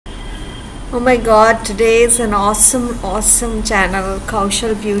Oh my god, today is an awesome channel,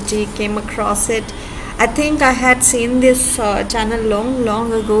 Kaushal Beauty. Came across it. I think I had seen this channel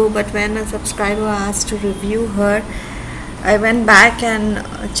long ago, but when a subscriber asked to review her, I went back and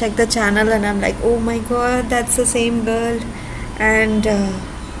checked the channel, and I'm like, oh my god, that's the same girl. And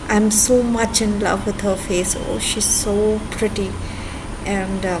I'm so much in love with her face. Oh, she's so pretty.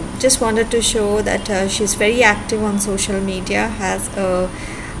 And just wanted to show that she's very active on social media, has a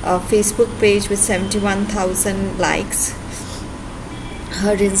Facebook page with 71,000 likes.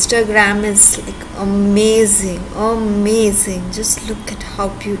 Her Instagram is like amazing. Just look at how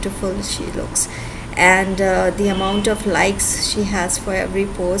beautiful she looks, and the amount of likes she has for every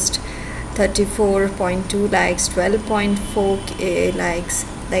post: 34.2 likes, 12.4k likes.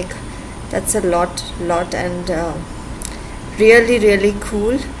 Like, that's a lot, and really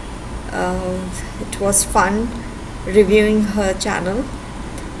cool. It was fun reviewing her channel.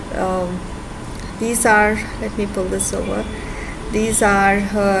 These are, let me pull this over, these are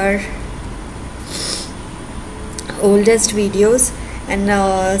her oldest videos. And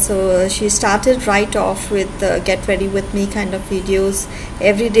so she started right off with get ready with me kind of videos,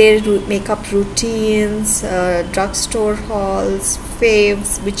 everyday makeup routines, drugstore hauls,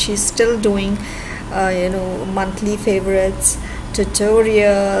 faves, which she's still doing, monthly favorites,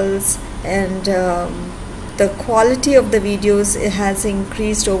 tutorials, and the quality of the videos has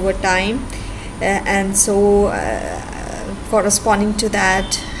increased over time, and so corresponding to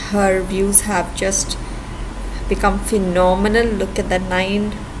that, her views have just become phenomenal. Look at that,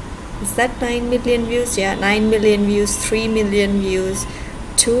 9 million views? Yeah, 9 million views, 3 million views,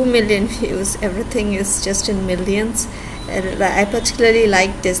 2 million views. Everything is just in millions. I particularly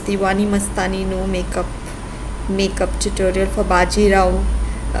like this Diwani Mastani no makeup tutorial for Baji Rao,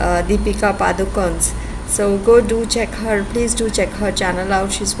 Deepika Padukone's. So please do check her channel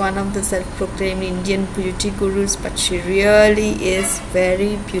out. She's one of the self-proclaimed Indian beauty gurus, but she really is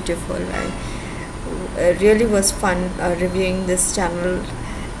very beautiful. It really was fun reviewing this channel.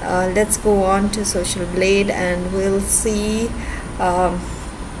 Let's go on to Social Blade and we'll see.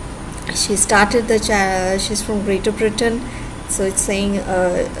 She started the channel. She's from Greater Britain, so it's saying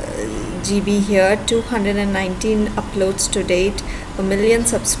GB here. 219 uploads to date, 1 million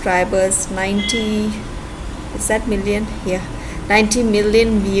subscribers, 90 million? Yeah, 90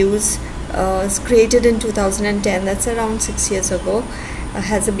 million views. It's created in 2010, that's around 6 years ago.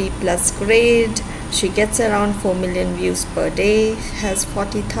 Has a B+ grade. She gets around 4 million views per day, has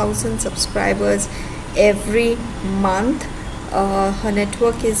 40,000 subscribers every month. Her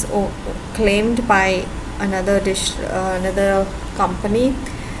network is claimed by another company.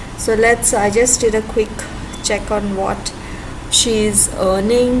 So I just did a quick check on what she's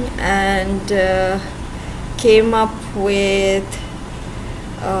earning, and came up with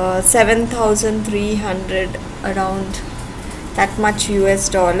 7,300, around that much US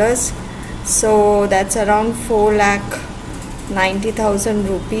dollars. So that's around 4,90,000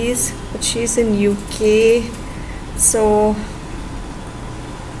 rupees, but she's in UK. So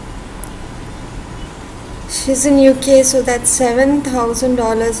she's in UK, so that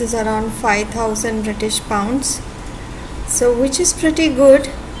 $7,000 is around 5,000 British pounds, so which is pretty good.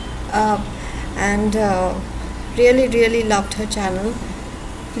 And really loved her channel.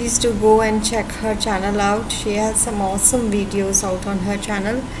 Please do go and check her channel out. She has some awesome videos out on her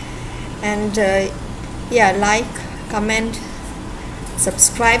channel. And yeah, like, comment,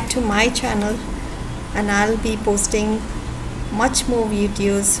 subscribe to my channel, and I'll be posting much more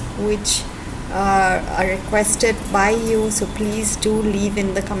videos which are requested by you. So please do leave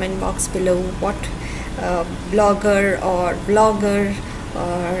in the comment box below what blogger or vlogger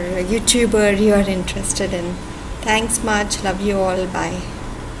or YouTuber you are interested in. Thanks much. Love you all. Bye.